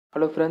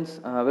Hello friends,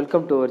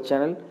 welcome to our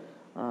channel.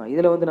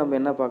 இதில் வந்து நம்ம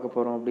என்ன பார்க்க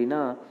போகிறோம் அப்படின்னா,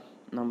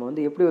 நம்ம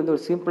வந்து எப்படி வந்து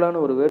ஒரு சிம்பிளான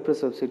ஒரு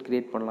வேர்ட்பிரஸ் வெப்சைட்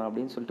கிரியேட் பண்ணலாம்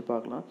அப்படின்னு சொல்லிட்டு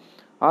பார்க்கலாம்.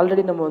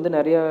 ஆல்ரெடி நம்ம வந்து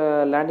நிறைய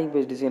லேண்டிங்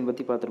பேஜ் டிசைன்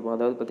பற்றி பார்த்துருப்போம்.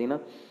 அதாவது பார்த்தீங்கன்னா,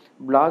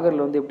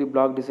 பிளாகரில் வந்து எப்படி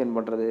பிளாக் டிசைன்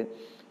பண்ணுறது,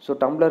 ஸோ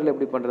டம்ளரில்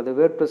எப்படி பண்ணுறது,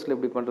 வேர்ட்பிரஸில்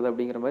எப்படி பண்ணுறது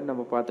அப்படிங்கிற மாதிரி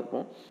நம்ம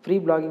பார்த்துருப்போம். ஃப்ரீ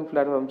பிளாகிங்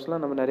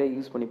பிளாட்ஃபார்ம்ஸ்லாம் நம்ம நிறைய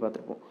யூஸ் பண்ணி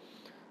பார்த்துருப்போம்.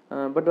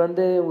 பட்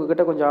வந்து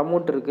உங்ககிட்ட கொஞ்சம்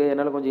அமௌண்ட் இருக்குது,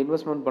 என்னால் கொஞ்சம்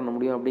இன்வெஸ்ட்மெண்ட் பண்ண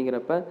முடியும்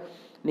அப்படிங்கிறப்ப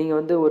நீங்கள்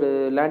வந்து ஒரு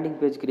லேண்டிங்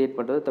பேஜ் கிரியேட்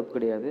பண்ணுறது தப்பு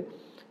கிடையாது.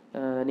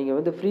 நீங்கள்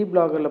வந்து ஃப்ரீ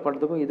பிளாகரில்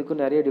பண்ணுறதுக்கும் இதுக்கும்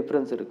நிறைய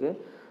டிஃப்ரென்ஸ் இருக்குது.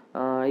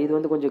 இது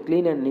வந்து கொஞ்சம்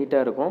க்ளீன் அண்ட்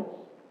நீட்டாக இருக்கும்.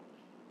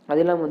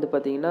 அது இல்லாமல் வந்து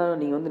பார்த்தீங்கன்னா,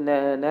 நீங்கள் வந்து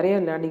நிறைய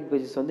லேண்டிங்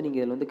பேஜஸ் வந்து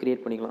நீங்கள் இதில் வந்து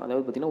கிரியேட் பண்ணிக்கலாம்.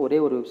 அதாவது பார்த்தீங்கன்னா, ஒரே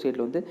ஒரு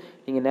வெப்சைட்டில் வந்து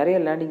நீங்கள் நிறைய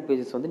லேண்டிங்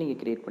பேஜஸ் வந்து நீங்கள்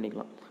கிரியேட்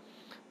பண்ணிக்கலாம்.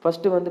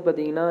 ஃபஸ்ட்டு வந்து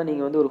பார்த்தீங்கன்னா,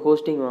 நீங்கள் வந்து ஒரு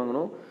ஹோஸ்டிங்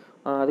வாங்கணும்.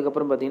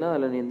 அதுக்கப்புறம் பார்த்தீங்கன்னா,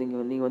 அதில்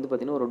நீங்கள் வந்து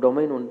பார்த்தீங்கன்னா ஒரு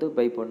டொமைன் வந்து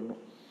பை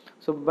பண்ணணும்.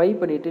 ஸோ பை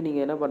பண்ணிவிட்டு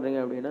நீங்கள் என்ன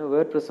பண்ணுறீங்க அப்படின்னா,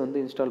 வேர்ட்பிரஸ் வந்து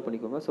இன்ஸ்டால்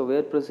பண்ணிக்கோங்க. ஸோ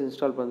வேர்ட்பிரஸ்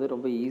இன்ஸ்டால் பண்ணுறது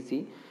ரொம்ப ஈஸி.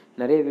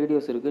 நிறைய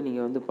வீடியோஸ் இருக்குது,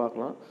 நீங்கள் வந்து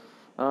பார்க்கலாம்.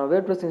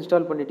 வேர்ட்பிரஸ்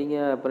இன்ஸ்டால் பண்ணிட்டீங்க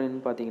அப்படின்னு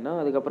பார்த்தீங்கன்னா,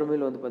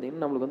 அதுக்கப்புறமேல் வந்து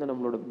பார்த்தீங்கன்னா, நம்மளுக்கு வந்து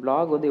நம்மளோட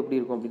பிளாக் வந்து எப்படி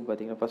இருக்கும் அப்படின்னு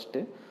பார்த்தீங்கன்னா,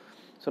 ஃபஸ்ட்டு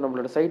ஸோ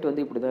நம்மளோட சைட்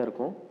வந்து இப்படி தான்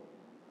இருக்கும்.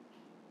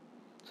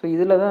 ஸோ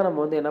இதில் தான் நம்ம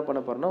வந்து என்ன பண்ண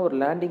போகிறோம்னா, ஒரு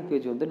லேண்டிங்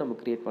பேஜ் வந்து நம்ம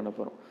கிரியேட் பண்ண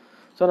போகிறோம்.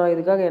 ஸோ நான்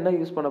இதுக்காக என்ன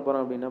யூஸ் பண்ண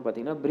போகிறேன் அப்படின்னா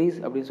பார்த்தீங்கன்னா, ப்ரீஸ்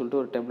அப்படின்னு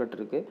சொல்லிட்டு ஒரு டெம்ப்ளேட்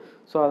இருக்குது.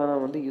 ஸோ அதை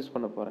நான் வந்து யூஸ்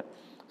பண்ண போகிறேன்.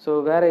 ஸோ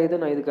வேறு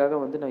எதுவும் நான் இதுக்காக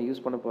வந்து நான்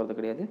யூஸ் பண்ண போகிறது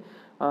கிடையாது.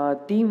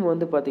 தீம்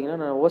வந்து பார்த்தீங்கன்னா,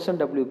 நான்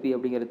ஓஷன் டபிள்யூபி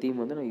அப்படிங்கிற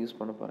தீம் வந்து நான் யூஸ்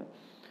பண்ண போகிறேன்.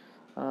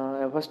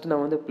 ஃபஸ்ட்டு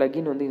நான் வந்து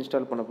ப்ளகின் வந்து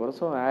இன்ஸ்டால் பண்ண போகிறேன்.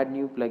 So add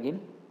new plugin.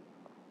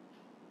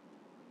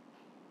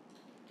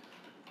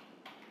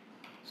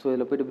 So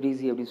இதில் போய்ட்டு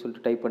ப்ரீஸி அப்படின்னு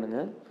சொல்லிட்டு டைப்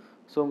பண்ணுங்கள்.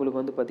 ஸோ உங்களுக்கு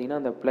வந்து பார்த்தீங்கன்னா,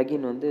 அந்த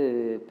ப்ளகின் வந்து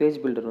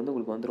பேஜ் பில்டர் வந்து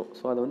உங்களுக்கு வந்துடும்.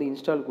 ஸோ அதை வந்து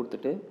இன்ஸ்டால்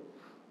கொடுத்துட்டு,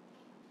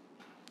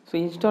 ஸோ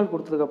இன்ஸ்டால்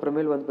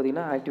கொடுத்ததுக்கப்புறமேல் வந்து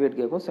பார்த்தீங்கன்னா ஆக்டிவேட்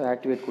கேட்கும். ஸோ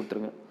ஆக்டிவேட்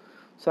கொடுத்துருங்க.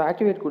 ஸோ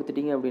ஆக்டிவேட்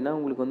கொடுத்துட்டிங்க அப்படின்னா,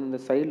 உங்களுக்கு வந்து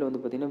இந்த சைடில்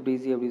வந்து பார்த்தீங்கன்னா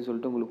ப்ரீஸி அப்படின்னு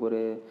சொல்லிட்டு உங்களுக்கு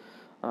ஒரு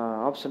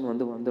ஆப்ஷன்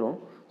வந்து வந்துடும்.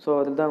 ஸோ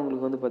அதில் தான்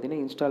உங்களுக்கு வந்து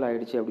பார்த்தீங்கன்னா இன்ஸ்டால்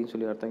ஆகிடுச்சு அப்படின்னு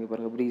சொல்லி அர்த்தம். இங்கே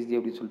பாருங்கள், ப்ரீஸி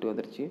அப்படின்னு சொல்லிட்டு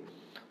வந்துருச்சு.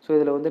 ஸோ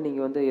இதில் வந்து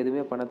நீங்கள் வந்து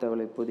எதுவுமே பண்ண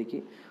தேவையில்லை இப்போதைக்கு.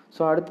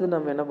 ஸோ அடுத்து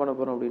நம்ம என்ன பண்ண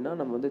போகிறோம் அப்படின்னா,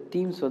 நம்ம வந்து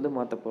தீம்ஸ் வந்து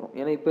மாற்ற போகிறோம்.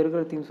 ஏன்னா இப்போ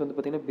இருக்கிற தீம்ஸ் வந்து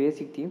பார்த்திங்கன்னா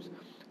பேசிக் தீம்ஸ்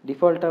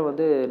டிஃபால்ட்டாக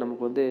வந்து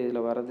நமக்கு வந்து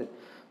இதில் வரது.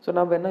 ஸோ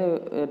நம்ம என்ன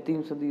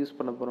தீம்ஸ் வந்து யூஸ்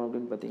பண்ண போகிறோம்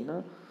அப்படின்னு பார்த்தீங்கன்னா,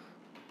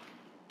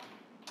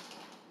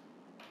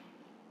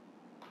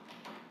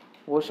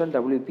 ஓஷன்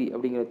டபிள்யூபி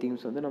அப்படிங்கிற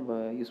தீம்ஸ் வந்து நம்ம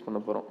யூஸ் பண்ண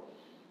போகிறோம்.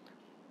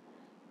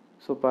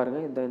 ஸோ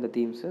பாருங்கள், இந்த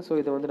தீம்ஸு. ஸோ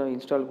இதை வந்து நான்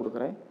இன்ஸ்டால்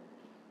கொடுக்குறேன்.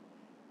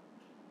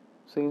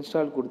 ஸோ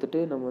இன்ஸ்டால் கொடுத்துட்டு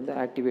நம்ம வந்து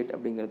ஆக்டிவேட்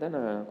அப்படிங்கிறத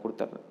நான்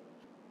கொடுத்துட்றேன்.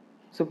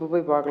 ஸோ இப்போ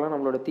போய் பார்க்கலாம்,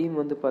 நம்மளோட தீம்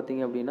வந்து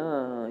பார்த்திங்க அப்படின்னா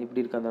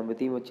இப்படி இருக்கு. நம்ம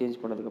தீமை சேஞ்ச்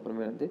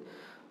பண்ணதுக்கப்புறமே வந்து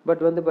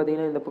பட் வந்து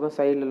பார்த்திங்கன்னா, இந்த பக்கம்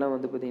சைட்லலாம்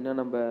வந்து பார்த்திங்கன்னா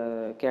நம்ம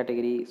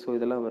கேட்டகரி ஸோ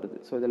இதெல்லாம் வருது.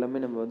 ஸோ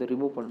இதெல்லாமே நம்ம வந்து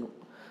ரிமூவ் பண்ணணும்.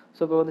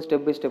 ஸோ இப்போ வந்து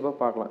ஸ்டெப் பை ஸ்டெப்பாக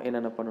பார்க்கலாம்,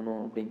 என்னென்ன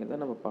பண்ணணும் அப்படிங்கிறத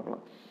நம்ம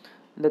பார்க்கலாம்.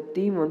 இந்த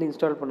தீம் வந்து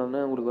இன்ஸ்டால் பண்ணோம்னா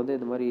உங்களுக்கு வந்து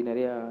இந்த மாதிரி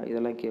நிறையா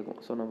இதெல்லாம் கேட்கும்.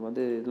 ஸோ நம்ம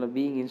வந்து இதில்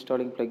பீயிங்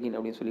இன்ஸ்டாலிங் ப்ளகின்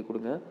அப்படின்னு சொல்லி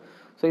கொடுங்க.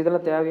 ஸோ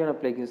இதெல்லாம் தேவையான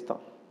ப்ளகின்ஸ்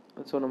தான்.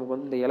 ஸோ நமக்கு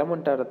வந்து இந்த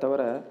எலமெண்ட்டாரை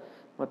தவிர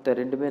மற்ற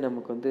ரெண்டுமே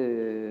நமக்கு வந்து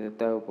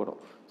தேவைப்படும்.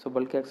 ஸோ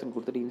பல்க் ஆக்ஷன்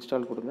கொடுத்துட்டு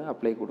இன்ஸ்டால் கொடுங்க,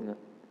 அப்ளை கொடுங்க.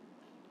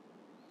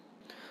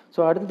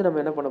 ஸோ அடுத்து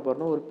நம்ம என்ன பண்ண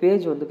போகிறோம்னா, ஒரு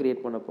பேஜ் வந்து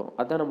கிரியேட் பண்ண போகிறோம்.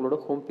 அதுதான் நம்மளோட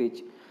ஹோம்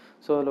பேஜ்.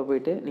 ஸோ அதில்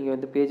போய்ட்டு நீங்கள்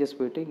வந்து பேஜஸ்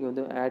போய்ட்டு இங்கே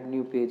வந்து ஆட்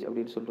நியூ பேஜ்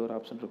அப்படின்னு சொல்லிட்டு ஒரு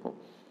ஆப்ஷன் இருக்கும்.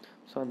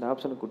 ஸோ அந்த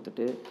ஆப்ஷனை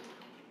கொடுத்துட்டு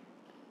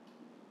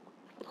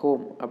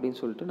ஹோம் அப்படின்னு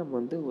சொல்லிட்டு நம்ம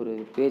வந்து ஒரு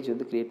பேஜ்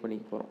வந்து கிரியேட்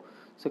பண்ணிக்க போகிறோம்.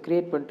 ஸோ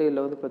கிரியேட் பண்ணிட்டு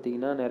இதில் வந்து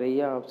பார்த்திங்கன்னா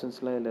நிறையா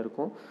ஆப்ஷன்ஸ்லாம் இதில்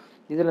இருக்கும்.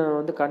 இதில் நான்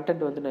வந்து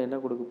கண்டென்ட் வந்து நான் என்ன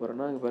கொடுக்க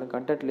போகிறேன்னா, இங்கே பாருங்கள்,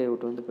 கண்டென்ட்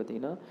லேஅவுட் வந்து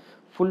பார்த்திங்கன்னா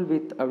ஃபுல்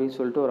வித் அப்படின்னு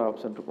சொல்லிட்டு ஒரு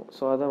ஆப்ஷன் இருக்கும்.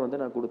 ஸோ அதை வந்து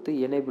நான் கொடுத்து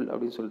எனேபிள்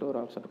அப்படின்னு சொல்லிட்டு ஒரு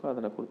ஆப்ஷன் இருக்கும்,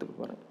 அதை நான் கொடுத்துக்க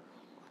போகிறேன்.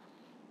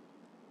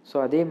 ஸோ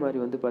அதே மாதிரி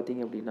வந்து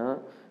பார்த்திங்க அப்படின்னா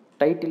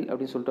டைட்டில்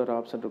அப்படின்னு சொல்லிட்டு ஒரு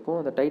ஆப்ஷன் இருக்கும்.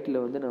 அந்த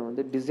டைட்டிலை வந்து நான்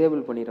வந்து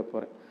டிசேபிள் பண்ணிட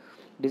போகிறேன்.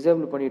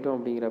 டிசேபிள் பண்ணிட்டோம்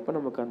அப்படிங்கிறப்ப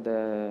நமக்கு அந்த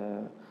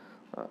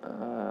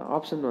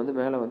ஆப்ஷன் வந்து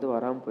மேலே வந்து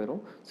வராமல் போயிடும்.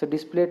 ஸோ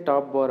டிஸ்பிளே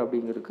டாப் பார்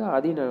அப்படிங்கிறதுக்கு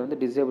அதையும் நான் வந்து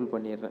டிசேபிள்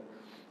பண்ணிடுறேன்.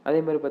 அதே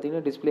மாதிரி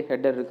பார்த்திங்கன்னா டிஸ்பிளே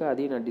ஹெட்டர் இருக்குது,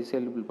 அதையும் நான்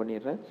டிசேபிள்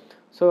பண்ணிடுறேன்.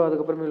 ஸோ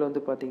அதுக்கப்புறமேல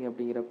வந்து பார்த்திங்க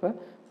அப்படிங்கிறப்ப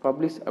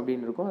பப்ளிஷ்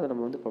அப்படின்னு இருக்கும், அதை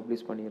நம்ம வந்து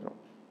பப்ளிஷ் பண்ணிடுறோம்.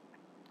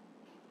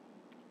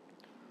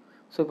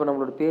 ஸோ இப்போ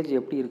நம்மளோட பேஜ்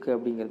எப்படி இருக்குது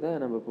அப்படிங்கிறத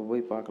நம்ம இப்போ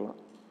போய் பார்க்கலாம்.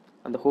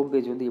 அந்த ஹோம்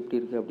பேஜ் வந்து எப்படி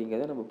இருக்குது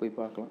அப்படிங்கிறத நம்ம போய்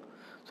பார்க்கலாம்.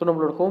 ஸோ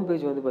நம்மளோட ஹோம்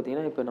பேஜ் வந்து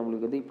பார்த்திங்கன்னா இப்போ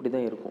நம்மளுக்கு வந்து இப்படி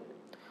தான் இருக்கும்.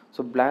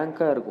 ஸோ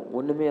பிளாங்காக இருக்கும்,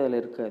 ஒன்றுமே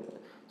அதில் இருக்காது.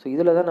 ஸோ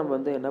இதில் தான் நம்ம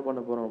வந்து என்ன பண்ண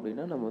போகிறோம்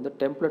அப்படின்னா, நம்ம வந்து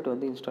டெம்ப்ளேட்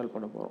வந்து இன்ஸ்டால்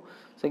பண்ண போகிறோம்.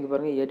 ஸோ இங்கே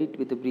பாருங்கள், எடிட்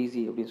வித்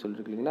ப்ரீஸி அப்படின்னு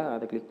சொல்லிருக்கு இல்லைங்களா,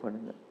 அதை கிளிக்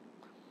பண்ணுங்கள்.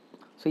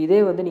 ஸோ இதே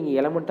வந்து நீங்கள்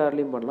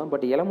எலமெண்டார்லேயும் பண்ணலாம்.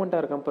 பட்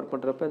எலமெண்டார் கம்பேர்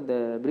பண்ணுறப்ப இந்த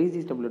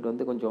ப்ரீஸி டெம்ப்ளேட்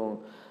வந்து கொஞ்சம்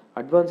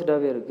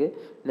அட்வான்ஸ்டாகவே இருக்குது.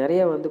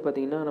 நிறையா வந்து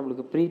பார்த்திங்கன்னா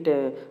நம்மளுக்கு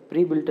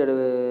ப்ரீ பில்டட்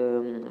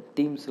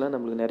தீம்ஸ்லாம்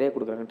நம்மளுக்கு நிறைய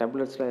கொடுக்குறாங்க,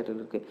 டெம்ப்ளேட்ஸ்லாம்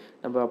இருக்குது.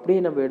 நம்ம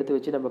அப்படியே நம்ம எடுத்து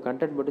வச்சு நம்ம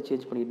கண்டென்ட் மட்டும்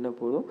சேஞ்ச் பண்ணிட்டுனா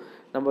போதும்.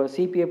 நம்ம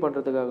CPA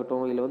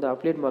பண்ணுறதுக்காகட்டும், இல்லை வந்து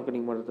அஃபிலியேட்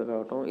மார்க்கெட்டிங்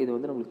பண்ணுறதுக்காகட்டும் இது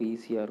வந்து நம்மளுக்கு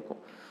ஈஸியாக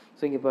இருக்கும்.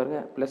 ஸோ இங்கே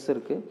பாருங்கள், ப்ளஸ்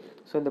இருக்குது.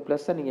 ஸோ இந்த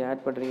ப்ளஸ்ஸை நீங்கள்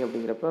ஆட் பண்ணுறீங்க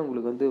அப்படிங்கிறப்ப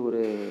உங்களுக்கு வந்து ஒரு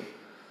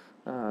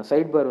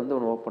சைட் பார் வந்து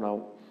ஒன்று ஓப்பன்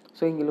ஆகும்.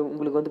 ஸோ இங்கே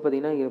உங்களுக்கு வந்து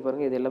பார்த்திங்கன்னா இங்கே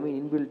பாருங்கள், இது எல்லாமே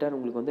இன்பில்ட்டாக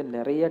உங்களுக்கு வந்து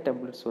நிறையா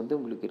டெம்ப்ளேட்ஸ் வந்து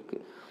உங்களுக்கு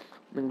இருக்குது.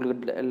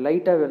 உங்களுக்கு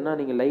லைட்டாக வேணும்னா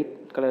நீங்கள் லைட்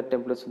கலர்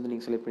டெம்ப்ளேட்ஸ் வந்து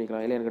நீங்கள் செலக்ட்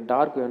பண்ணிக்கலாம். இல்லை எனக்கு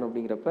டார்க் வேணும்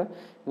அப்படிங்கிறப்ப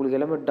உங்களுக்கு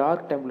எல்லாமே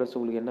டார்க் டெம்ப்ளேட்ஸ்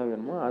உங்களுக்கு என்ன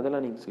வேணுமோ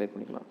அதெல்லாம் நீங்கள் செலக்ட்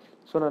பண்ணிக்கலாம்.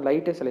 ஸோ நான்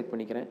லைட்டே செலக்ட்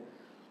பண்ணிக்கிறேன்.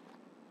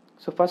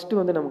 ஸோ ஃபஸ்ட்டு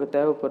வந்து நமக்கு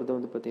தேவைப்படுறது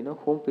வந்து பார்த்திங்கன்னா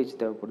ஹோம் பேஜ்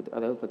தேவைப்படுது.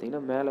 அதாவது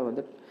பார்த்திங்கன்னா மேலே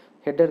வந்து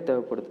ஹெட்டர்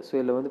தேவைப்படுது. ஸோ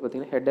இதில் வந்து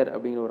பார்த்திங்கன்னா ஹெட்டர்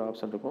அப்படிங்கிற ஒரு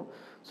ஆப்ஷன் இருக்கும்.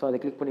 ஸோ அதை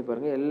கிளிக் பண்ணி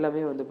பாருங்கள்.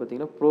 எல்லாமே வந்து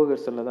பார்த்திங்கன்னா ப்ரோ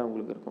வெர்ஷனில் தான்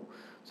உங்களுக்கு இருக்கும்.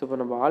 ஸோ இப்போ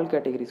நம்ம ஆல்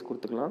கேட்டகரிஸ்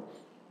கொடுத்துக்கலாம்.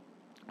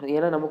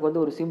 ஏன்னா நமக்கு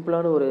வந்து ஒரு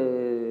சிம்பிளான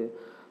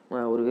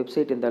ஒரு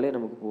வெப்சைட் இருந்தாலே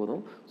நமக்கு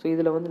போதும். ஸோ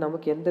இதில் வந்து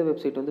நமக்கு எந்த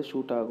வெப்சைட் வந்து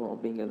ஷூட் ஆகும்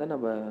அப்படிங்கிறத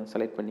நம்ம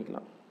செலக்ட்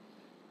பண்ணிக்கலாம்.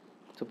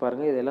 ஸோ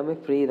பாருங்கள், இது எல்லாமே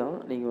ஃப்ரீ தான்.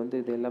 நீங்கள் வந்து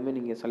இது எல்லாமே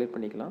நீங்கள் செலக்ட்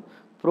பண்ணிக்கலாம்.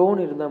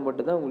 ப்ரோன்னு இருந்தால்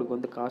மட்டும்தான் உங்களுக்கு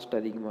வந்து காஸ்ட்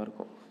அதிகமாக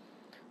இருக்கும்.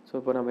 ஸோ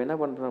இப்போ நம்ம என்ன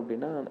பண்ணுறோம்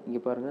அப்படின்னா, இங்கே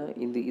பாருங்கள்,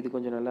 இது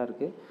கொஞ்சம்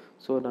நல்லாயிருக்கு.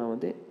 ஸோ நான்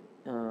வந்து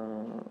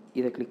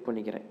இதை கிளிக்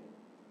பண்ணிக்கிறேன்.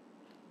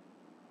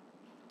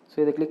 ஸோ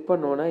இதை கிளிக்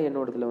பண்ணோன்னே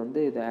என்னோடதில் வந்து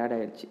இது ஆட்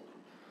ஆகிடுச்சு.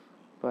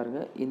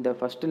 பாருங்கள், இந்த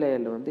ஃபஸ்ட்டு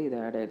லேயரில் வந்து இது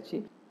ஆட் ஆகிடுச்சு.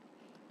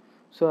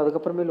 ஸோ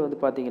அதுக்கப்புறமேல் வந்து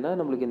பார்த்தீங்கன்னா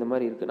நம்மளுக்கு இந்த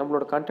மாதிரி இருக்குது.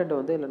 நம்மளோட கண்டென்ட்டை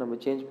வந்து இதில் நம்ம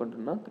சேஞ்ச்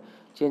பண்ணுறோம்னா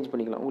சேஞ்ச்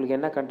பண்ணிக்கலாம். உங்களுக்கு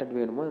என்ன கண்டென்ட்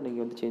வேணுமோ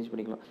நீங்கள் வந்து சேஞ்ச்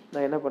பண்ணிக்கலாம்.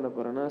 நான் என்ன பண்ண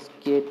போகிறேன்னா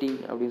ஸ்கேட்டிங்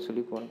அப்படின்னு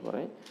சொல்லி போட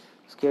போகிறேன்.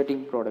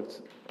 ஸ்கேட்டிங் ப்ராடக்ட்ஸ்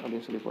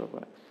அப்படின்னு சொல்லி போட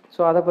போகிறேன்.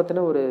 ஸோ அதை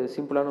பற்றின ஒரு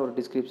சிம்பிளான ஒரு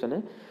டிஸ்கிரிப்ஷனு.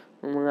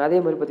 அதே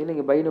மாதிரி பார்த்தீங்கன்னா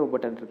இங்கே பை நவ்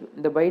பட்டன் இருக்குது.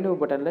 இந்த பை நவ்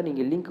பட்டனில்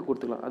நீங்கள் லிங்க்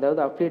கொடுத்துக்கலாம். அதாவது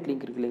அஃபிலியேட்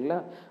லிங்க் இருக்குது இல்லைங்களா,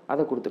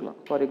 அதை கொடுத்துக்கலாம்.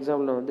 ஃபார்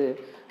எக்ஸாம்பிள் நான் வந்து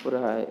ஒரு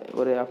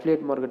ஒரு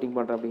அஃபிலியேட் மார்க்கெட்டிங்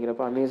பண்ணுறேன்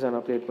அப்படிங்கிறப்ப அமேசான்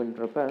அஃபிலியேட்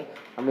பண்ணுறப்ப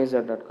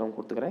amazon.com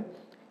கொடுத்துக்கிறேன்.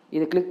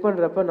 இதை கிளிக்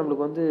பண்ணுறப்ப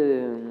நம்மளுக்கு வந்து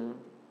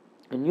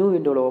நியூ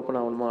விண்டோவில் ஓப்பன்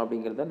ஆகணுமா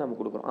அப்படிங்கிறத நம்ம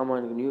கொடுக்குறோம். ஆமாம்,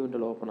 எனக்கு நியூ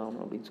விண்டோவில் ஓப்பன்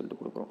ஆகணும் அப்படின்னு சொல்லிட்டு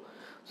கொடுக்குறோம்.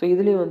 ஸோ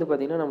இதுலேயும் வந்து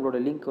பார்த்திங்கன்னா நம்மளோட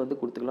லிங்க் வந்து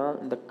கொடுத்துக்கலாம்.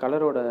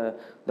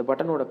 இந்த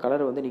பட்டனோட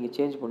கலரை வந்து நீங்கள்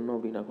சேஞ்ச் பண்ணணும்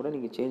அப்படின்னா கூட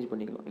நீங்கள் சேஞ்ச்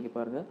பண்ணிக்கலாம். இங்கே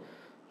பாருங்கள்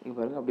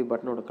அப்படியே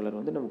பட்டனோட கலர்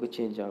வந்து நமக்கு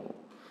சேஞ்ச்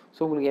ஆகும். ஸோ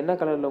உங்களுக்கு என்ன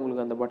கலரில்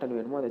உங்களுக்கு அந்த பட்டன்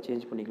வேணுமோ அதை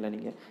சேஞ்ச் பண்ணிக்கலாம்.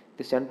 நீங்கள்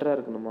இது சென்டராக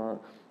இருக்கணுமா,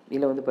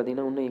 இல்லை வந்து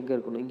பார்த்திங்கன்னா இன்னும் எங்கே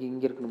இருக்கணும்,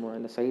 இங்கே இருக்கணுமா,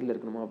 இல்லை சைடில்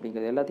இருக்கணுமா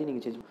அப்படிங்கிறது எல்லாத்தையும்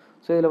நீங்கள் சேஞ்ச்.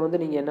 ஸோ இதில் வந்து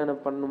நீங்கள் என்னென்ன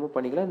பண்ணணுமோ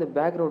பண்ணிக்கலாம். இந்த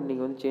பேக்ரவுண்ட்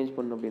நீங்கள் வந்து சேஞ்ச்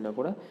பண்ணணும் அப்படின்னா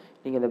கூட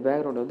நீங்கள் அந்த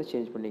பேக்ரவுண்டை வந்து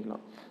சேஞ்ச்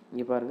பண்ணிக்கலாம்.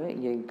 இங்கே பாருங்கள்,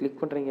 இங்கே கிளிக்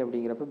பண்ணுறீங்க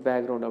அப்படிங்கிறப்ப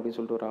பேக்ரவுண்ட் அப்படின்னு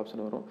சொல்லிட்டு ஒரு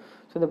ஆப்ஷன் வரும்.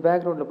 ஸோ இந்த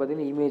பேக்ரவுண்டில்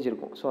பார்த்தீங்கன்னா இமேஜ்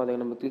இருக்கும். ஸோ அதை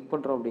நம்ம கிளிக்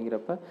பண்ணுறோம்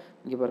அப்படிங்கிறப்ப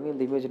இங்கே பாருங்கள்,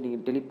 இந்த இமேஜை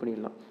நீங்கள் டெலிட்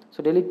பண்ணிடலாம். ஸோ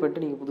டெலிட்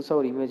பண்ணிட்டு நீங்கள்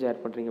புதுசாக ஒரு இமேஜ்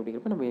ஆட் பண்ணுறீங்க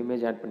அப்படிங்கிறப்ப நம்ம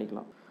இமேஜ் ஆட்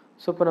பண்ணிக்கலாம்.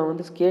 ஸோ இப்போ நான்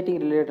வந்து ஸ்கேட்டிங்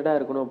ரிலேட்டடாக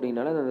இருக்கணும்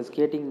அப்படின்னால நான் அந்த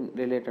ஸ்கேட்டிங்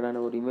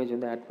ரிலேட்டடான ஒரு இமேஜ்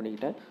வந்து ஆட்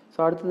பண்ணிக்கிட்டேன். ஸோ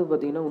அடுத்தது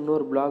பார்த்திங்கன்னா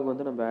இன்னொரு பிளாக்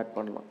வந்து நம்ம ஆட்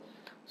பண்ணலாம்.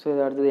 ஸோ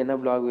இது அடுத்தது என்ன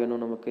பிளாக்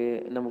வேணும்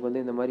நமக்கு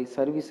வந்து இந்த மாதிரி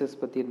சர்வீசஸ்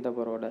பற்றி இருந்தால்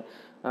பரவாயில்ல,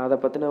 அதை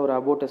பற்றின ஒரு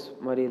அபோட்டஸ்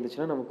மாதிரி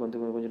இருந்துச்சுன்னா நமக்கு வந்து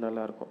கொஞ்சம்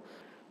நல்லாயிருக்கும்.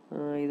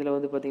 இதில்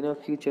வந்து பார்த்திங்கன்னா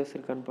ஃபியூச்சர்ஸ்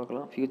இருக்கான்னு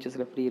பார்க்கலாம்.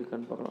 ஃபியூச்சர்ஸில் ஃப்ரீ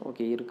இருக்கான்னு பார்க்கலாம்.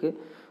 ஓகே, இருக்குது.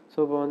 ஸோ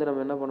இப்போ வந்து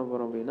நம்ம என்ன பண்ண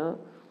போகிறோம் அப்படின்னா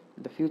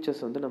இந்த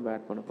ஃபியூச்சர்ஸ் வந்து நம்ம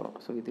ஆட் பண்ண போகிறோம்.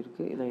 ஸோ இது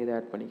இருக்குது, நான் இதை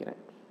ஆட்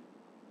பண்ணிக்கிறேன்.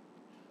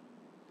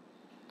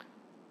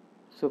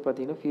 ஸோ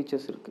பார்த்தீங்கன்னா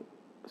ஃபியூச்சர்ஸ் இருக்குது.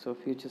 ஸோ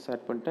ஃபியூச்சர்ஸ்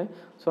ஆட் பண்ணிட்டேன்.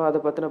 ஸோ அதை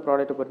பற்றின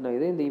ப்ராடக்ட்டை பற்றின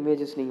இந்த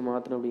இமேஜஸ் நீங்கள்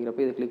மாற்றணும்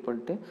அப்படிங்கிறப்ப இதை கிளிக்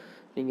பண்ணிட்டு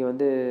நீங்கள்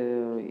வந்து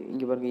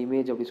இங்கே பாருங்கள்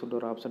இமேஜ் அப்படி சொல்லிட்டு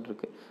ஒரு ஆப்ஷன்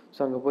இருக்குது. ஸோ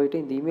அங்கே போய்ட்டு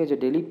இந்த இமேஜை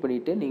டெலீட்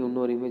பண்ணிவிட்டு நீங்கள்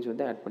இன்னொரு இமேஜ்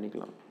வந்து ஆட்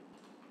பண்ணிக்கலாம்.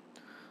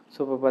 ஸோ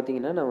இப்போ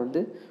பார்த்தீங்கன்னா நான்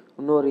வந்து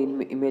இன்னொரு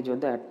இமேஜ்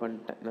வந்து ஆட்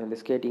பண்ணிட்டேன். நான் இந்த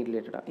ஸ்கேட்டிங்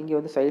ரிலேட்டடாக இங்கே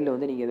வந்து சைடில்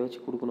வந்து நீங்கள்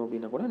ஏதாச்சும் கொடுக்கணும்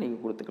அப்படின்னா கூட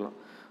நீங்கள் கொடுத்துக்கலாம்.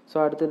 ஸோ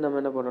அடுத்து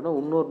நம்ம என்ன பண்ணுறோம்னா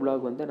இன்னொரு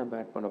பிளாக் வந்து நம்ம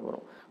ஆட் பண்ண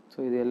போகிறோம். ஸோ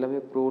இது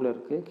எல்லாமே ப்ரோவில்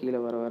இருக்குது.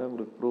 கீழே வர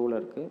உங்களுக்கு ப்ரோவில்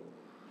இருக்குது.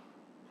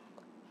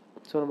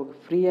 ஸோ நமக்கு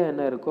ஃப்ரீயாக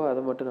என்ன இருக்கோ அதை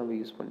மட்டும் நம்ம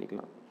யூஸ்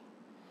பண்ணிக்கலாம்.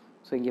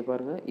 ஸோ இங்கே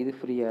பாருங்கள், இது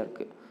ஃப்ரீயாக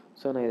இருக்குது.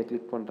 ஸோ நான் இதை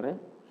கிளிக் பண்ணுறேன்.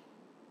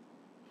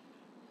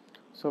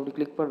 ஸோ அப்படி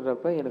கிளிக்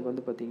பண்ணுறப்ப எனக்கு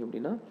வந்து பார்த்திங்க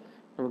அப்படின்னா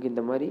நமக்கு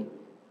இந்த மாதிரி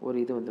ஒரு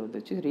இது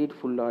வந்துருச்சு, ரீட்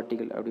ஃபுல்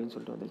ஆர்டிகல் அப்படின்னு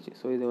சொல்லிட்டு வந்துருச்சு.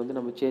 ஸோ இதை வந்து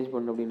நம்ம சேஞ்ச்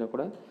பண்ணணும் அப்படின்னா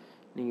கூட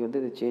நீங்கள்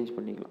வந்து இதை சேஞ்ச்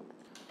பண்ணிக்கலாம்.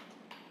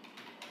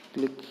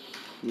 கிளிக்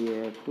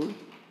ஹியர் டு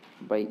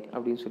பை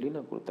அப்படின்னு சொல்லி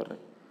நான்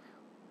கொடுத்துட்றேன்.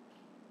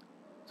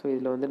 ஸோ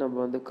இதில் வந்து நம்ம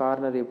வந்து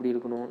கார்னர் எப்படி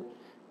இருக்கணும்,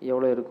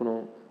 எவ்வளோ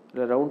இருக்கணும்,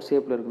 இல்லை ரவுண்ட்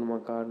ஷேப்பில் இருக்கணுமா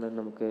கார்னர்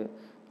நமக்கு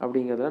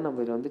அப்படிங்கிறதெல்லாம்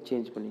நம்ம இதில் வந்து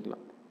சேஞ்ச்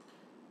பண்ணிக்கலாம்.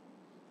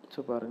 ஸோ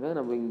பாருங்கள்,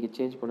 நம்ம இங்கே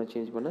சேஞ்ச்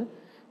பண்ண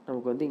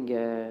நமக்கு வந்து இங்கே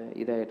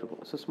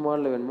இதாகிட்ருக்கும். ஸோ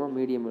ஸ்மாலில் வேணுமா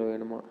மீடியமில்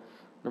வேணுமா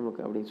நமக்கு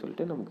அப்படின்னு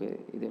சொல்லிட்டு நமக்கு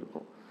இது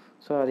இருக்கும்.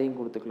 ஸோ அதையும்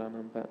கொடுத்துக்கலாம்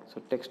நம்ம. ஸோ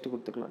டெக்ஸ்ட்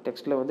கொடுத்துக்கலாம்.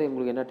 டெக்ஸ்ட்டில் வந்து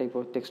உங்களுக்கு என்ன டைப்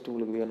ஆஃப் டெக்ஸ்ட்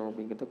உங்களுக்கு வேணும்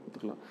அப்படிங்கிறத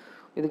கொடுத்துக்கலாம்.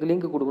 இதுக்கு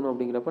லிங்க் கொடுக்கணும்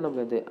அப்படிங்கிறப்ப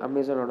நம்ம இது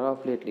அமேசானோட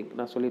அஃபிலியேட் லிங்க்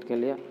நான் சொல்லியிருக்கேன்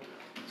இல்லையா,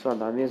 ஸோ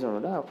அந்த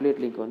அமேசானோட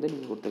அஃபிலியேட் லிங்க் வந்து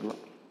நீங்கள்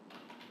கொடுத்துக்கலாம்.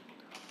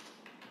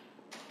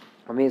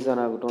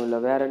 அமேசான் ஆகட்டும், இல்லை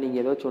வேறு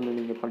நீங்கள் ஏதாச்சும் ஒன்று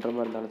நீங்கள் பண்ணுற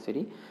மாதிரி இருந்தாலும்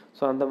சரி.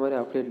 ஸோ அந்த மாதிரி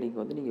அப்டேட் லிங்க்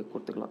வந்து நீங்கள்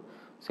கொடுத்துக்கலாம்.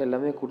 ஸோ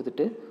எல்லாமே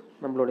கொடுத்துட்டு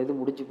நம்மளோட இது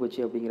முடிஞ்சு போச்சு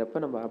அப்படிங்கிறப்ப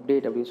நம்ம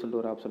அப்டேட் அப்படின்னு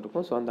சொல்லிட்டு ஒரு ஆப்ஷன்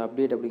இருக்கும். ஸோ அந்த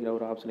அப்டேட் அப்படிங்கிற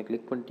ஒரு ஆப்ஷனை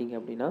கிளிக் பண்ணிட்டீங்க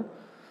அப்படின்னா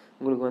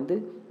உங்களுக்கு வந்து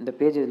இந்த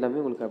பேஜ் எல்லாமே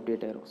உங்களுக்கு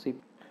அப்டேட் ஆயிரும்.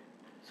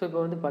 ஸோ இப்போ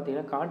வந்து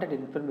பார்த்தீங்கன்னா கான்டாக்ட்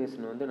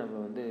இன்ஃபர்மேஷன் வந்து நம்ம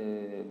வந்து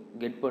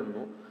கெட்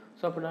பண்ணணும்.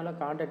 ஸோ அப்படினால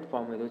கான்டாக்ட்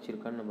ஃபார்ம் ஏதாச்சும்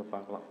இருக்கான்னு நம்ம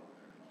பார்க்கலாம்.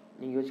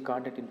 நீங்கள் ஏதாச்சும்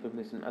கான்டாக்ட்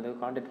இன்ஃபர்மேஷன், அதாவது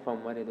கான்டாக்ட்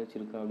ஃபார்ம் மாதிரி ஏதாச்சும்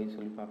இருக்கா அப்படின்னு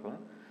சொல்லி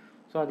பார்க்கலாம்.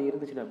 ஸோ அது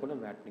இருந்துச்சுன்னா கூட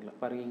நம்ம ஆட் பண்ணிக்கலாம்.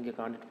 பாருங்கள், இங்கே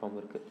கான்டாக்ட் ஃபார்ம்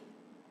இருக்குது.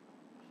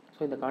 ஸோ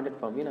இந்த கான்டாக்ட்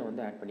ஃபார்மையும் நான்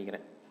வந்து ஆட்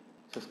பண்ணிக்கிறேன்.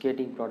 ஸோ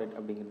ஸ்கேட்டிங் ப்ராடக்ட்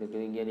அப்படிங்கிறதுக்கு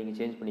இங்கே நீங்கள்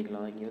சேஞ்ச்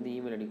பண்ணிக்கலாம். இங்கே வந்து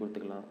இமெயில் ஐடி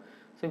கொடுத்துக்கலாம்.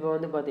 ஸோ இப்போ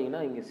வந்து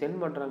பார்த்தீங்கன்னா இங்கே சென்ட்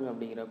பண்ணுறாங்க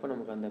அப்படிங்கிறப்ப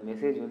நமக்கு அந்த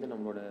மெசேஜ் வந்து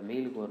நம்மளோட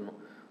மெயிலுக்கு வரணும்.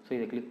 ஸோ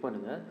இதை கிளிக்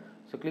பண்ணுங்கள்.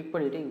 ஸோ கிளிக்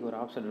பண்ணிவிட்டு இங்கே ஒரு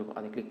ஆப்ஷன் இருக்கும்,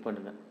 அதை கிளிக்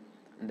பண்ணுங்கள்.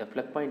 இந்த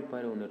ஃப்ளக் பாயிண்ட்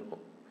மாதிரி ஒன்று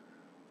இருக்கும்.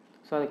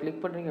 ஸோ அதை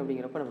கிளிக் பண்ணுறீங்க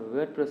அப்படிங்கிறப்ப நம்ம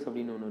வேர்ட்ப்ரெஸ்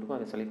அப்படின்னு ஒன்று இருக்கும்,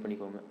 அதை செலக்ட்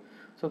பண்ணிக்கோங்க.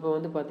 ஸோ இப்போ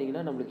வந்து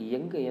பார்த்தீங்கன்னா நம்மளுக்கு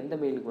எந்த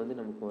மெயிலுக்கு வந்து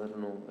நமக்கு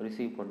வரணும்,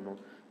 ரிசீவ் பண்ணணும்.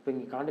 இப்போ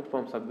இங்கே கான்டாக்ட்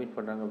ஃபார்ம் சப்மிட்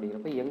பண்ணுறாங்க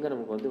அப்படிங்கிறப்ப எங்கே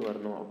நமக்கு வந்து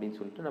வரணும் அப்படின்னு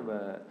சொல்லிட்டு நம்ம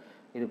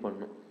இது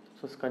பண்ணணும். ஸோ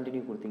ஸோ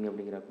கண்டினியூ கொடுத்தீங்க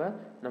அப்படிங்கிறப்ப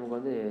நமக்கு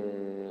வந்து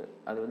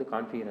அது வந்து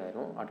கான்ஃபிகர்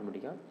ஆயிரும்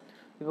ஆட்டோமேட்டிக்காக.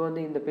 இப்போ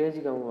வந்து இந்த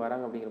பேஜுக்கு அவங்க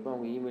வராங்க அப்படிங்கிறப்ப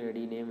அவங்க இமெயில்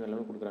ஐடி நேம்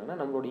எல்லாமே கொடுக்குறாங்கன்னா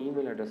நம்மளோட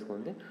இமெயில் அட்ரஸ்க்கு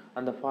வந்து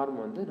அந்த ஃபார்ம்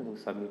வந்து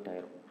நமக்கு சப்மிட்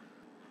ஆயிரும்.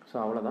 ஸோ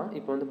அவ்வளோதான்.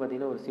 இப்போ வந்து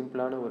பார்த்திங்கன்னா ஒரு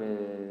சிம்பிளான ஒரு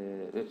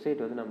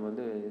வெப்சைட் வந்து நம்ம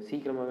வந்து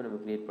சீக்கிரமாகவே நம்ம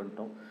க்ரியேட்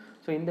பண்ணிட்டோம்.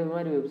 ஸோ இந்த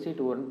மாதிரி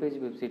வெப்சைட் ஒன் பேஜ்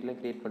வெப்சைட்லாம்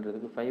க்ரியேட்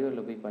பண்ணுறதுக்கு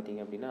ஃபைவரில் போய்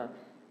பார்த்தீங்க அப்படின்னா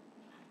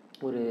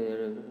ஒரு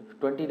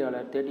 $20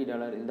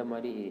 $30 இந்த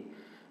மாதிரி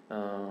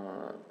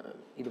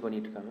இது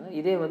பண்ணிகிட்ருக்காங்க.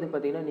 இதே வந்து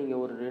பார்த்திங்கன்னா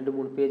நீங்கள் ஒரு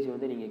 2-3 பேஜ்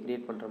வந்து நீங்கள்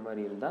க்ரியேட் பண்ணுற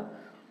மாதிரி இருந்தால்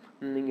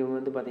நீங்கள்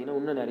வந்து பார்த்திங்கன்னா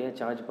இன்னும் நிறையா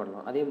சார்ஜ்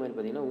பண்ணலாம். அதே மாதிரி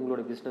பார்த்திங்கன்னா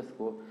உங்களோட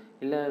பிஸ்னஸ்க்கோ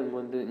இல்லை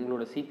வந்து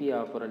உங்களோட CPA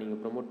ஆஃபரை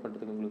நீங்கள் ப்ரொமோட்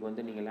பண்ணுறதுக்கு உங்களுக்கு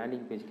வந்து நீங்கள்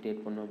லேண்டிங் பேஜ்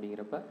க்ரியேட் பண்ணணும்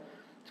அப்படிங்கிறப்ப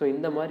ஸோ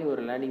இந்த மாதிரி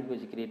ஒரு லேண்டிங்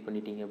பேஜ் க்ரியேட்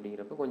பண்ணிட்டீங்க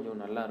அப்படிங்கிறப்ப கொஞ்சம்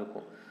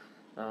நல்லாயிருக்கும்.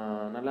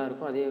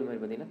 அதே மாதிரி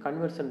பார்த்திங்கன்னா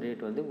கன்வர்ஷன்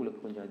ரேட் வந்து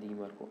உங்களுக்கு கொஞ்சம்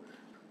அதிகமாக இருக்கும்.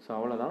 ஸோ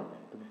அவ்வளோதான்.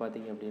 இப்போ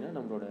பார்த்திங்க அப்படின்னா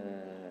நம்மளோட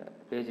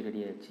பேஜ் ரெடி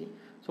ஆகிடுச்சு.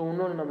 ஸோ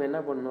இன்னொன்று நம்ம என்ன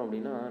பண்ணணும்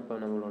அப்படின்னா இப்போ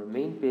நம்மளோட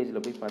மெயின்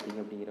பேஜில் போய் பார்த்திங்க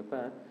அப்படிங்கிறப்ப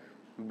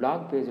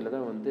பிளாக் பேஜில்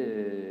தான் வந்து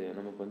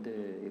நமக்கு வந்து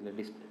இதில்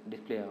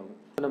டிஸ்பிளே ஆகும்.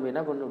 ஸோ நம்ம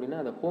என்ன பண்ணணும்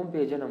அப்படின்னா அந்த ஹோம்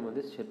பேஜை நம்ம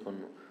வந்து செட்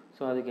பண்ணணும்.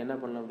 ஸோ அதுக்கு என்ன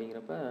பண்ணலாம்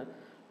அப்படிங்கிறப்ப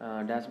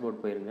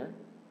டேஷ்போர்ட் போயிருங்க.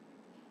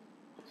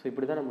 ஸோ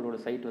இப்படி தான் நம்மளோட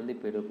சைட் வந்து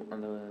இப்போ இருக்கும்.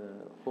 அந்த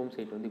ஹோம்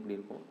சைட் வந்து இப்படி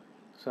இருக்கும்.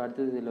 ஸோ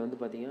அடுத்தது இதில் வந்து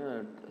பார்த்திங்கன்னா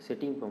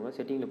செட்டிங் போங்க.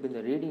 செட்டிங்கில் போய்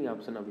இந்த ரீடிங்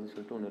ஆப்ஷன் அப்படின்னு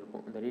சொல்லிட்டு ஒன்று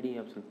இருக்கும். இந்த ரீடிங்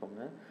ஆப்ஷன்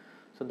போங்க.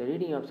 ஸோ இந்த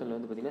ரீடிங் ஆப்ஷனில்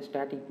வந்து பார்த்திங்கன்னா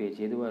ஸ்டாட்டிக் பேஜ்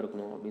எதுவாக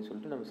இருக்கணும் அப்படின்னு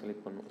சொல்லிட்டு நம்ம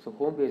செலக்ட் பண்ணணும். ஸோ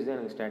ஹோம் பேஜ் தான்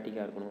எனக்கு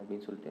ஸ்டாட்டிக்காக இருக்கணும்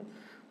அப்படின்னு சொல்லிட்டு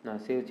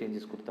நான் சேவ்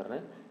சேஞ்சஸ்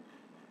கொடுத்துட்றேன்.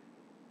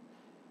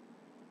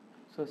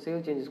 ஸோ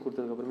சேவ் சேஞ்சஸ்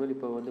கொடுத்ததுக்கப்புறமேல்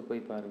இப்போ வந்து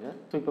போய் பாருங்கள்.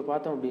 ஸோ இப்போ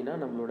பார்த்தோம் அப்படின்னா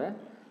நம்மளோட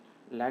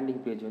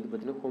லேண்டிங் பேஜ் வந்து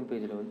பார்த்திங்கன்னா ஹோம்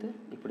பேஜில் வந்து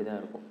இப்படி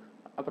தான் இருக்கும்.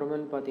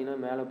 அப்புறமேல் பார்த்தீங்கன்னா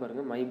மேலே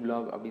பாருங்கள் மை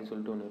பிளாக் அப்படின்னு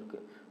சொல்லிட்டு ஒன்று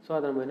இருக்குது. ஸோ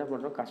அதை நம்ம என்ன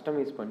பண்ணுறோம்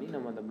கஸ்டமைஸ் பண்ணி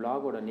நம்ம அந்த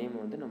பிளாகோட நேமை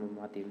வந்து நம்ம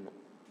மாற்றிடணும்.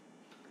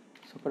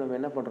 ஸோ இப்போ நம்ம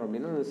என்ன பண்ணுறோம்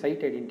அப்படின்னா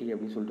சைட் ஐடென்டிட்டி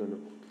அப்படின்னு சொல்லிட்டு ஒன்று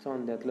இருக்கும். ஸோ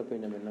அந்த இடத்துல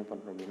போய் நம்ம என்ன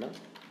பண்ணுறோம் அப்படின்னா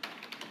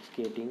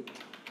ஸ்கேட்டிங்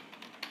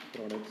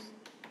ப்ராடக்ட்ஸ்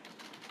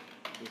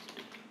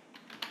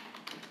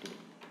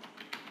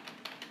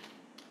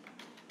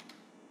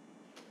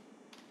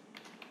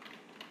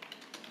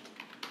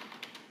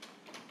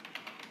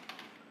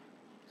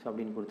ஸோ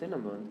அப்படின்னு கொடுத்து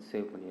நம்ம வந்து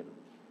சேவ் பண்ணிடணும்.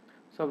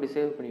 ஸோ அப்படி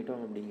சேவ்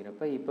பண்ணிட்டோம்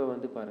அப்படிங்கிறப்ப இப்போ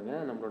வந்து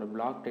பாருங்கள் நம்மளோட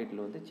பிளாக்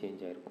டைட்டில் வந்து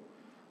சேஞ்ச் ஆகிருக்கும்.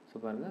 ஸோ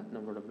பாருங்கள்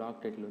நம்மளோட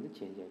பிளாக் டைட்டில் வந்து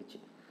சேஞ்ச் ஆகிடுச்சு.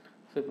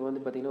 ஸோ இப்போ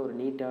வந்து பார்த்திங்கன்னா ஒரு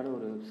நீட்டான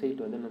ஒரு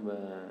வெப்சைட் வந்து நம்ம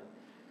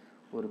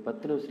ஒரு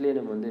 10 நிமிஷத்துலேயே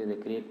நம்ம வந்து இதை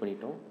க்ரியேட்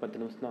பண்ணிட்டோம். 10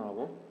 நிமிஷம் தான்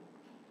ஆகும்.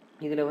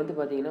 இதில் வந்து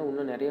பார்த்திங்கன்னா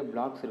இன்னும் நிறைய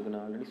பிளாக்ஸ் இருக்குது.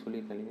 நான் ஆல்ரெடி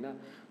சொல்லியிருக்கேன் இல்லைங்களா.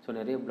 ஸோ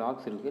நிறைய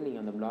பிளாக்ஸ் இருக்குது.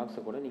 நீங்கள் அந்த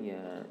பிளாக்ஸை கூட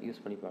நீங்கள்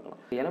யூஸ் பண்ணி பார்க்கலாம்.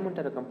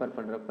 எலமெண்டரை கம்பேர்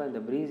பண்ணுறப்ப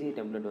இந்த ப்ரீஸி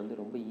டெம்ப்ளேட்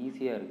வந்து ரொம்ப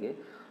ஈஸியாக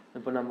இருக்குது.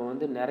 இப்போ நம்ம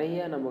வந்து நிறைய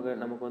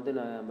நமக்கு வந்து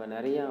நம்ம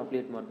நிறையா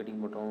அஃபிலியேட் மார்க்கெட்டிங்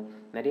பண்ணுறோம்,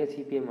 நிறைய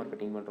CPA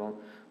மார்க்கெட்டிங் பண்ணுறோம்,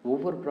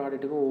 ஒவ்வொரு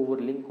ப்ராடக்ட்டுக்கும்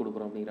ஒவ்வொரு லிங்க்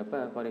கொடுக்குறோம் அப்படிங்கிறப்ப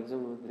ஃபார்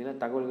எக்ஸாம்பிள்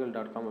பார்த்திங்கன்னா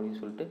தகவல்கள்.com அப்படின்னு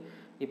சொல்லிட்டு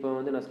இப்போ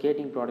வந்து நான்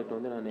ஸ்கேட்டிங் ப்ராடக்ட்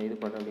வந்து நான் இது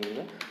பண்ணுறேன்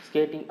அப்படிங்கிறத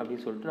ஸ்கேட்டிங்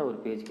அப்படின்னு சொல்லிட்டு நான் ஒரு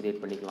பேஜ்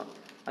க்ரியேட் பண்ணிக்கலாம்.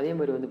 அதே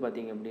மாதிரி வந்து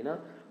பார்த்திங்க அப்படின்னா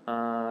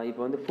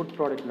இப்போ வந்து ஃபுட்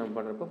ப்ராடக்ட் நம்ம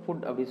பண்ணுறப்ப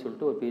ஃபுட் அப்படின்னு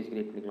சொல்லிட்டு ஒரு பேஜ்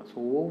க்ரியேட் பண்ணிக்கலாம். ஸோ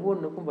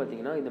ஒவ்வொன்றுக்கும்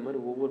பார்த்திங்கன்னா இந்த மாதிரி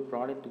ஒவ்வொரு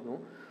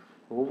ப்ராடக்ட்டுக்கும்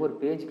ஒவ்வொரு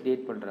பேஜ்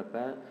க்ரியேட் பண்ணுறப்ப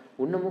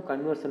இன்னமும்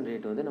கன்வர்ஷன்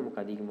ரேட் வந்து நமக்கு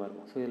அதிகமாக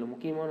இருக்கும். ஸோ இதில்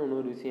முக்கியமான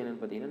இன்னொரு விஷயம்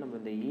என்னென்னு பார்த்தீங்கன்னா நம்ம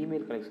இந்த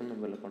இமெயில் கலெக்ஷன்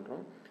நம்ம இதில்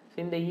பண்ணுறோம். ஸோ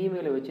இந்த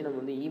இமெயிலை வச்சு நம்ம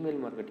வந்து இமெயில்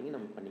மார்க்கெட்டிங்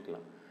நம்ம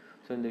பண்ணிக்கலாம்.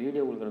 ஸோ இந்த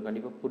வீடியோ உங்களுக்கு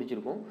கண்டிப்பாக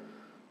பிடிச்சிருக்கும்.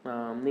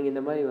 நீங்கள்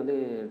இந்த மாதிரி வந்து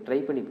ட்ரை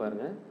பண்ணி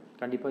பாருங்கள்.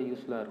 கண்டிப்பாக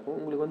யூஸ்ஃபுல்லாக இருக்கும்.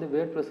 உங்களுக்கு வந்து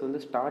வேர்ட்ப்ரெஸ்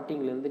வந்து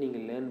ஸ்டார்டிங்லேருந்து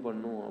நீங்கள் லேர்ன்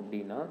பண்ணணும்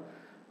அப்படின்னா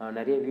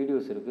நிறைய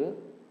வீடியோஸ் இருக்குது.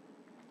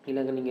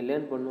 இல்லைங்க நீங்கள்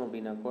லேர்ன் பண்ணணும்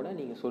அப்படின்னா கூட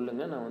நீங்கள்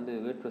சொல்லுங்கள். நான் வந்து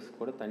வேர்ட்ப்ரெஸ்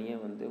கூட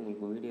தனியாக வந்து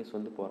உங்களுக்கு வீடியோஸ்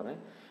வந்து போடுறேன்.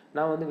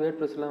 நான் வந்து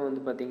வேர்ட்ப்ரெஸ்லாம்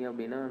வந்து பார்த்திங்க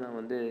அப்படின்னா நான்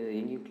வந்து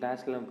எங்கேயும்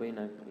கிளாஸ்லாம் போய்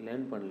நான்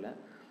லேர்ன் பண்ணல.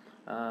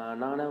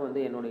 நானாக வந்து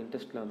என்னோடய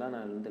இன்ட்ரெஸ்ட்டில் தான்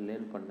நான் வந்து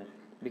லேர்ன் பண்ணேன்.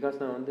 பிகாஸ்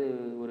நான் வந்து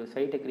ஒரு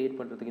சைட்டை க்ரியேட்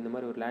பண்ணுறதுக்கு இந்த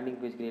மாதிரி ஒரு லேண்டிங்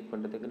பேஜ் க்ரியேட்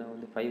பண்ணுறதுக்கு நான்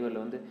வந்து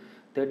ஃபைவரில் வந்து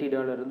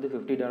 $30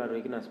 $50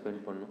 வரைக்கும் நான்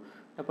ஸ்பெண்ட் பண்ணணும்.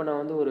 அப்போ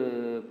நான் வந்து ஒரு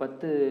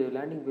 10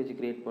 லேண்டிங் பேஜ்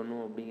க்ரியேட்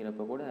பண்ணணும்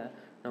அப்படிங்கிறப்ப கூட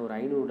நான் ஒரு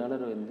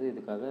 $500 வந்து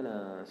இதுக்காக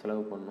நான்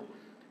செலவு பண்ணணும்.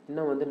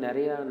 இன்னும் வந்து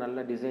நிறையா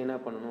நல்ல டிசைனாக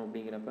பண்ணணும்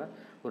அப்படிங்கிறப்ப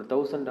ஒரு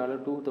 $1000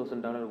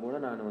 $2000 கூட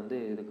நான் வந்து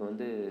இதுக்கு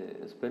வந்து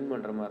ஸ்பெண்ட்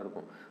பண்ணுற மாதிரி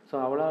இருக்கும். ஸோ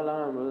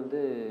அவ்வளோலாம் நம்ம வந்து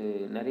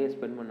நிறைய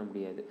ஸ்பெண்ட் பண்ண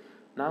முடியாது.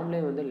 நாமளே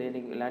வந்து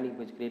லேண்டிங்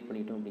பேஜ் க்ரியேட்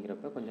பண்ணிட்டோம்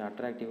அப்படிங்கிறப்ப கொஞ்சம்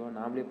அட்ராக்டிவாக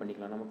நாமளே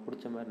பண்ணிக்கலாம். நமக்கு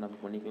பிடிச்ச மாதிரி நம்ம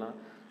பண்ணிக்கலாம்.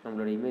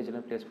 நம்மளோட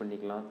இமேஜெலாம் ப்ளேஸ்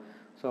பண்ணிக்கலாம்.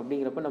 ஸோ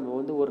அப்படிங்கிறப்ப நம்ம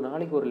வந்து ஒரு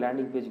நாளைக்கு ஒரு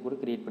லேண்டிங் பேஜ் கூட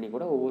க்ரியேட் பண்ணி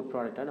கூட ஒவ்வொரு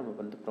ப்ராடக்டாக நம்ம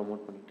வந்து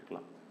ப்ரமோட் பண்ணிகிட்டு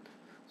இருக்கலாம்.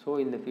 ஸோ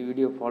இந்த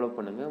வீடியோ ஃபாலோ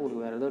பண்ணுங்கள்.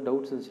 உங்களுக்கு வேறு ஏதாவது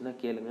டவுட்ஸ் இருந்துச்சுன்னா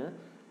கேளுங்கள்.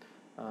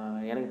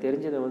 எனக்கு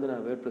தெரிஞ்சதை வந்து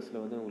நான்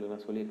வேர்ட்ப்ரெஸ்ஸில் வந்து உங்களுக்கு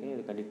நான் சொல்லியிருக்கேன்.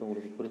 இது கண்டிப்பாக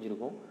உங்களுக்கு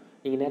புரிஞ்சிருக்கும்.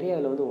 நீங்கள் நிறைய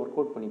அதில் வந்து ஒர்க்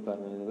அவுட் பண்ணி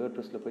பாருங்கள். இந்த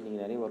வேர்ட்ப்ரெஸ்ஸில் போய்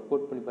நீங்கள் நிறைய ஒர்க்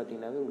அவுட் பண்ணி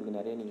பார்த்தீங்கன்னாவே உங்களுக்கு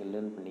நிறைய நீங்கள்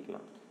லேர்ன்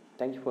பண்ணிக்கலாம்.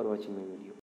 தேங்க்யூ ஃபார் வாட்சிங் மை வீடியோ.